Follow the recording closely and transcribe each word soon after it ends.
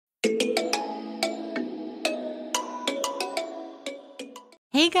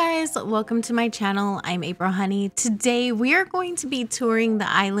Hey guys, welcome to my channel. I'm April Honey. Today we are going to be touring the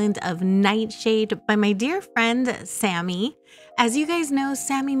island of Nightshade by my dear friend Sammy. As you guys know,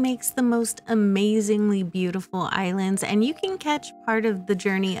 Sammy makes the most amazingly beautiful islands, and you can catch part of the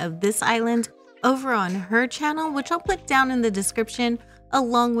journey of this island over on her channel, which I'll put down in the description,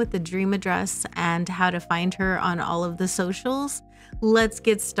 along with the dream address and how to find her on all of the socials. Let's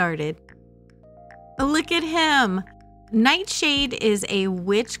get started. Look at him! Nightshade is a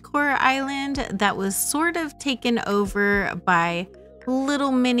witchcore island that was sort of taken over by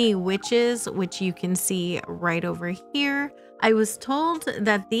little mini witches, which you can see right over here. I was told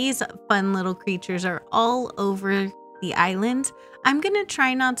that these fun little creatures are all over the island. I'm gonna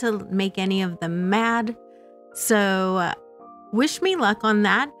try not to make any of them mad, so wish me luck on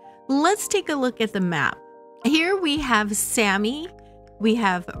that. Let's take a look at the map. Here we have Sammy, we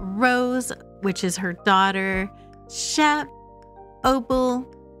have Rose, which is her daughter, Shep, Opal,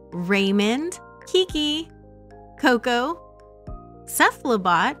 Raymond, Kiki, Coco,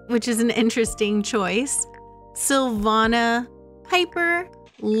 Cephalobot, which is an interesting choice, Sylvana, Piper,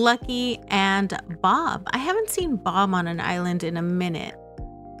 Lucky, and Bob. I haven't seen Bob on an island in a minute.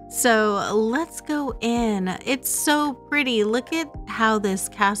 So let's go in. It's so pretty. Look at how this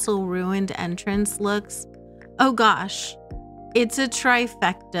castle ruined entrance looks. Oh gosh, it's a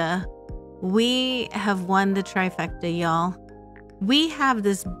trifecta. We have won the trifecta, y'all. We have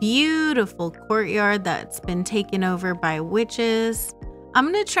this beautiful courtyard that's been taken over by witches. I'm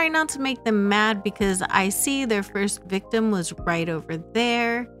gonna try not to make them mad because I see their first victim was right over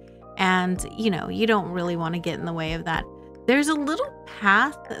there. And you know, you don't really want to get in the way of that. There's a little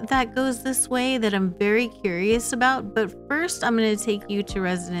path that goes this way that I'm very curious about, but first I'm gonna take you to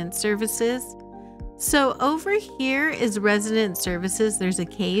resident services. So over here is resident services. There's a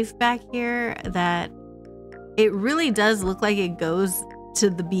cave back here that it really does look like it goes to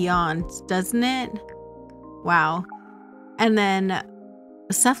the beyond, doesn't it? Wow. And then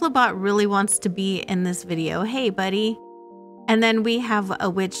Cephalobot really wants to be in this video. Hey, buddy. And then we have a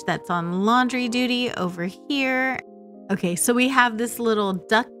witch that's on laundry duty over here. Okay, so we have this little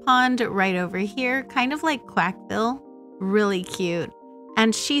duck pond right over here, kind of like Quackville. Really cute.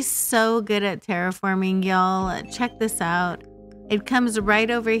 And she's so good at terraforming, y'all. Check this out. It comes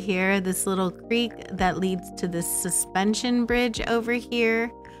right over here, this little creek that leads to this suspension bridge over here.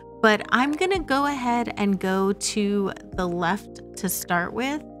 But I'm gonna go ahead and go to the left to start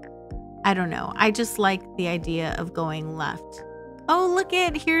with. I don't know, I just like the idea of going left. Oh, look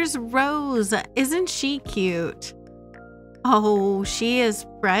it, here's Rose. Isn't she cute? Oh, she is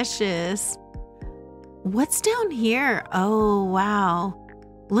precious. What's down here? Oh, wow.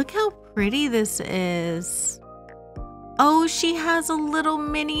 Look how pretty this is. Oh, she has a little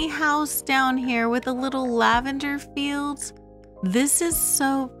mini house down here with a little lavender field. This is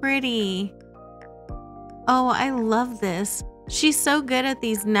so pretty. Oh, I love this. She's so good at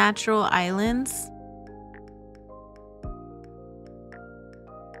these natural islands.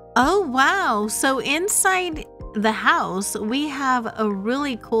 Oh, wow. So inside the house, we have a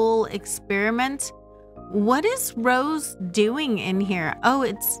really cool experiment. What is Rose doing in here? Oh,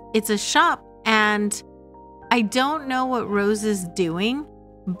 it's a shop, and I don't know what Rose is doing,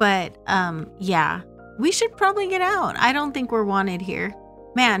 but yeah, we should probably get out. I don't think we're wanted here.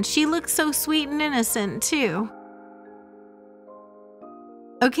 Man, she looks so sweet and innocent too.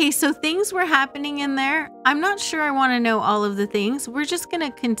 Okay, so things were happening in there. I'm not sure I want to know all of the things. We're just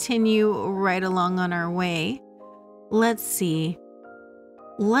gonna continue right along on our way. Let's see.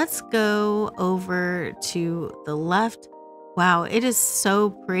 Let's go over to the left. Wow, it is so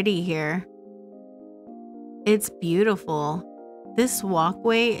pretty here. It's beautiful. This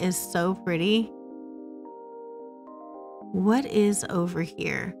walkway is so pretty. What is over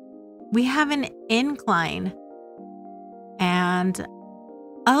here? We have an incline. And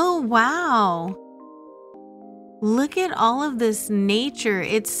oh, wow. Look at all of this nature.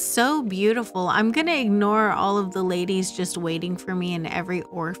 It's so beautiful. I'm gonna ignore all of the ladies just waiting for me in every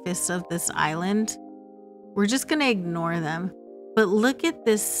orifice of this island. We're just gonna ignore them. But look at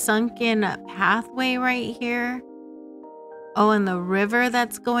this sunken pathway right here. Oh, and the river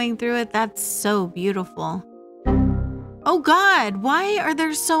that's going through it. That's so beautiful. Oh God, why are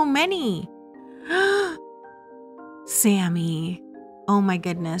there so many? Sammy. Oh my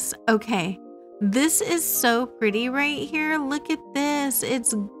goodness. Okay. This is so pretty right here. Look at this.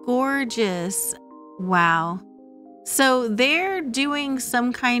 It's gorgeous. Wow. So they're doing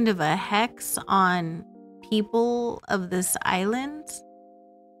some kind of a hex on people of this island.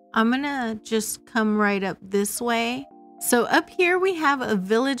 I'm gonna just come right up this way So up here we have a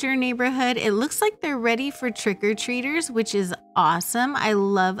villager neighborhood. It looks like they're ready for trick-or-treaters, which is awesome. I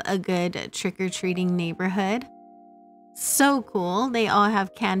love a good trick-or-treating neighborhood. So cool. They all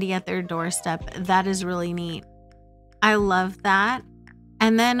have candy at their doorstep. That is really neat. I love that.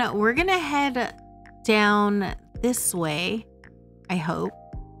 And then we're gonna head down this way, I hope.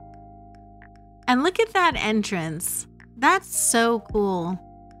 And look at that entrance. That's so cool.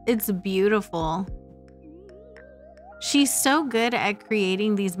 It's beautiful. She's so good at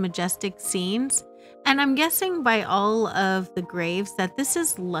creating these majestic scenes. And I'm guessing by all of the graves that this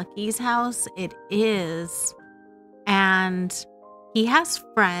is Lucky's house. It is. And he has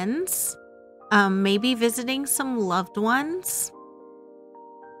friends, maybe visiting some loved ones.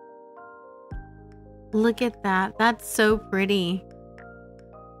 Look at that. That's so pretty.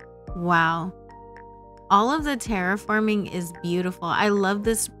 Wow. All of the terraforming is beautiful. I love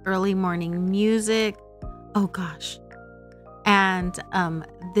this early morning music. Oh gosh. And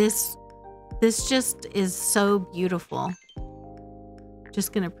this just is so beautiful.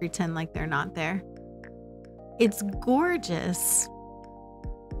 Just gonna pretend like they're not there. It's gorgeous.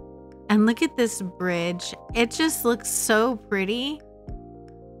 And look at this bridge. It just looks so pretty.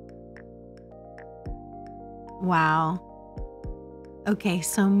 Wow. Okay,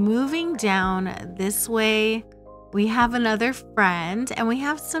 so moving down this way, we have another friend and we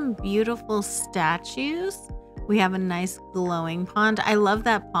have some beautiful statues. We have a nice glowing pond. I love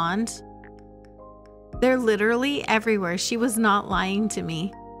that pond. They're literally everywhere. She was not lying to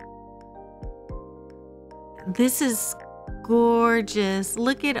me. This is gorgeous.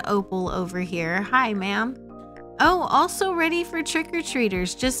 Look at Opal over here. Hi, ma'am. Oh, also ready for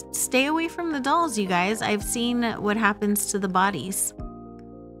trick-or-treaters. Just stay away from the dolls, you guys. I've seen what happens to the bodies.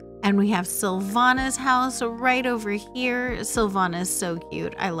 And we have Sylvana's house right over here. Sylvana's so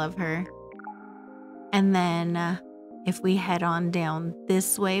cute. I love her. And then if we head on down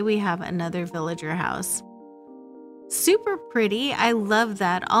this way, we have another villager house. Super pretty. I love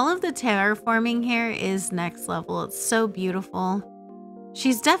that. All of the terraforming here is next level. It's so beautiful.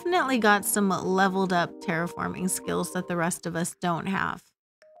 She's definitely got some leveled up terraforming skills that the rest of us don't have.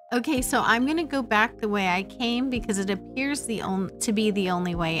 Okay, so I'm going to go back the way I came because it appears to be the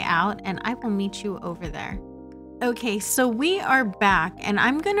only way out, and I will meet you over there. Okay, so we are back, and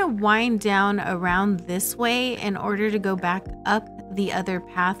I'm going to wind down around this way in order to go back up the other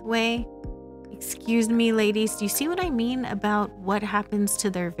pathway. Excuse me, ladies, do you see what I mean about what happens to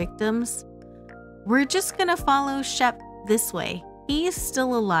their victims? We're just going to follow Shep this way. He's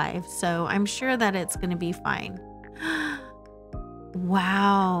still alive, so I'm sure that it's going to be fine.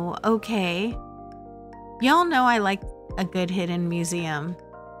 Wow, okay. Y'all know I like a good hidden museum.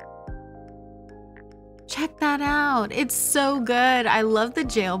 Check that out. It's so good. I love the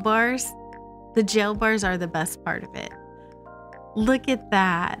jail bars. The jail bars are the best part of it. Look at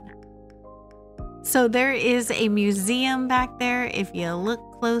that. So there is a museum back there. If you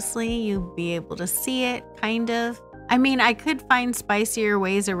look closely, you'll be able to see it, kind of. I mean, I could find spicier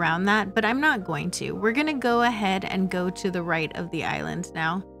ways around that, but I'm not going to. We're going to go ahead and go to the right of the island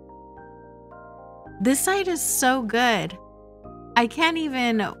now. This side is so good. I can't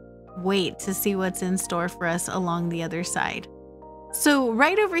even wait to see what's in store for us along the other side. So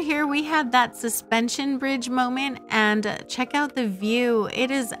right over here, we had that suspension bridge moment, and check out the view. It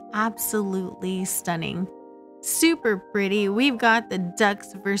is absolutely stunning. Super pretty. We've got the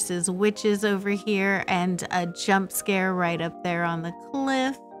ducks versus witches over here and a jump scare right up there on the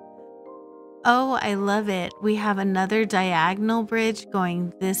cliff. Oh, I love it. We have another diagonal bridge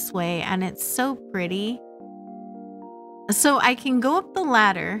going this way, and it's so pretty. So I can go up the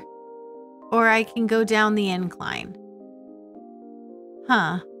ladder or I can go down the incline.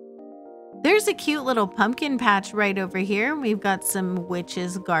 Huh. There's a cute little pumpkin patch right over here. We've got some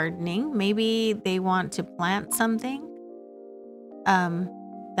witches gardening. Maybe they want to plant something.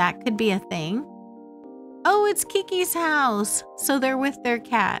 That could be a thing. Oh, it's Kiki's house. So they're with their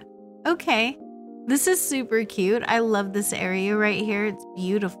cat. Okay. This is super cute. I love this area right here. It's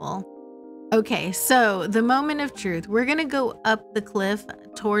beautiful. Okay, so the moment of truth. We're going to go up the cliff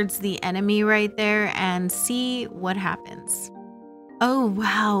towards the enemy right there and see what happens. Oh,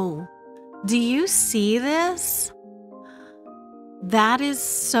 wow. Do you see this? That is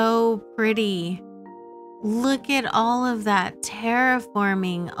so pretty. Look at all of that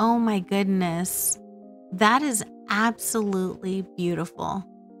terraforming. Oh my goodness. That is absolutely beautiful.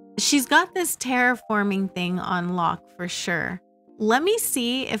 She's got this terraforming thing on lock for sure. Let me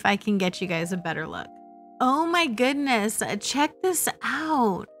see if I can get you guys a better look. Oh my goodness. Check this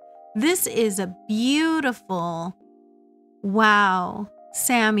out. This is beautiful. Wow.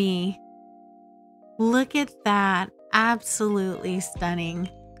 Sammy. Look at that. Absolutely stunning.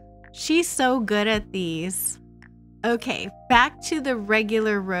 She's so good at these. Okay, back to the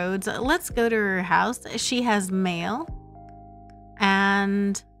regular roads. Let's go to her house. She has mail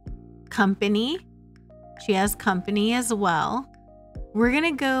and company. She has company as well. We're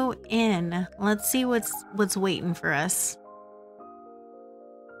gonna go in. Let's see what's waiting for us.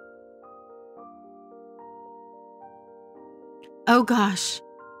 Oh gosh.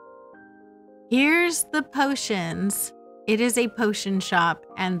 Here's the potions. It is a potion shop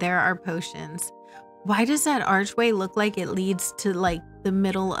and there are potions. Why does that archway look like it leads to like the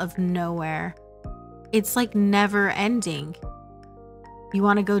middle of nowhere? It's like never ending. You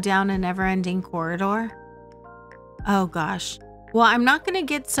want to go down a never ending corridor? Oh gosh. Well, I'm not going to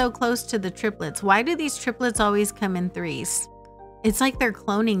get so close to the triplets. Why do these triplets always come in threes? It's like they're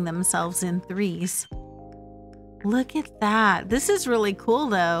cloning themselves in threes. Look at that. This is really cool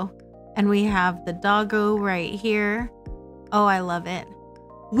though. And we have the doggo right here. Oh, I love it.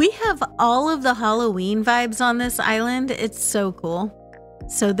 We have all of the Halloween vibes on this island. It's so cool.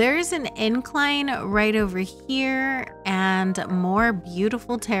 So there's an incline right over here and more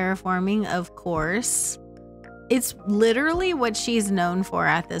beautiful terraforming, of course. It's literally what she's known for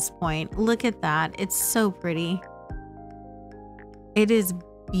at this point. Look at that. It's so pretty. It is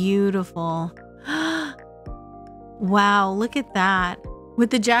beautiful. Wow, look at that. With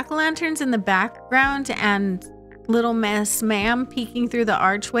the jack-o'-lanterns in the background and little Miss Ma'am peeking through the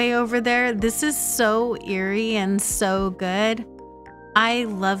archway over there. This is so eerie and so good. I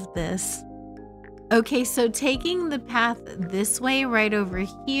love this. Okay, so taking the path this way right over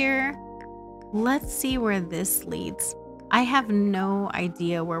here. Let's see where this leads. I have no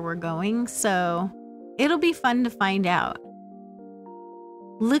idea where we're going, so it'll be fun to find out.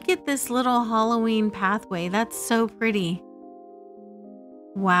 Look at this little Halloween pathway. That's so pretty.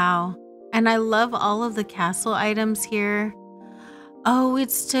 Wow. And I love all of the castle items here. Oh,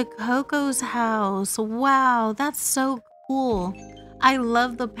 it's to Coco's house. Wow, that's so cool. I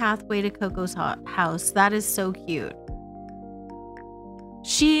love the pathway to Coco's house. That is so cute.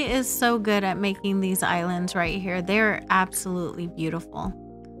 She is so good at making these islands right here. They're absolutely beautiful.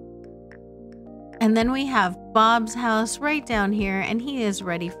 And then we have Bob's house right down here, and he is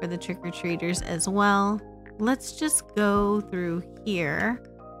ready for the trick-or-treaters as well. Let's just go through here.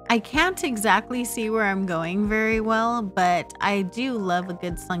 I can't exactly see where I'm going very well, but I do love a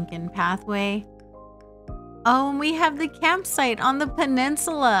good sunken pathway. Oh, and we have the campsite on the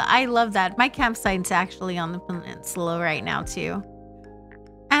peninsula. I love that. My campsite's actually on the peninsula right now too.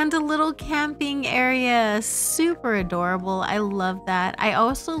 And a little camping area. Super adorable. I love that. I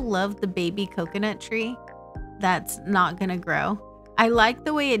also love the baby coconut tree that's not gonna grow. I like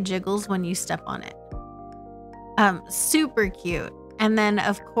the way it jiggles when you step on it. Super cute. And then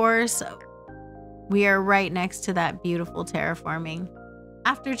of course, we are right next to that beautiful terraforming.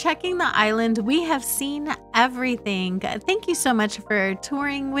 After checking the island, we have seen everything. Thank you so much for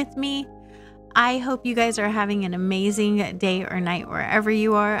touring with me. I hope you guys are having an amazing day or night wherever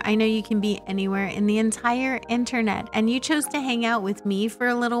you are. I know you can be anywhere in the entire internet, and you chose to hang out with me for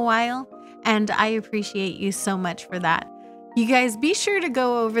a little while, and I appreciate you so much for that. You guys be sure to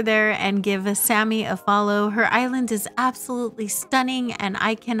go over there and give Sammy a follow. Her island is absolutely stunning, and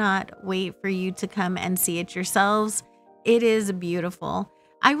I cannot wait for you to come and see it yourselves. It is beautiful.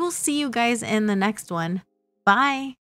 I will see you guys in the next one. Bye.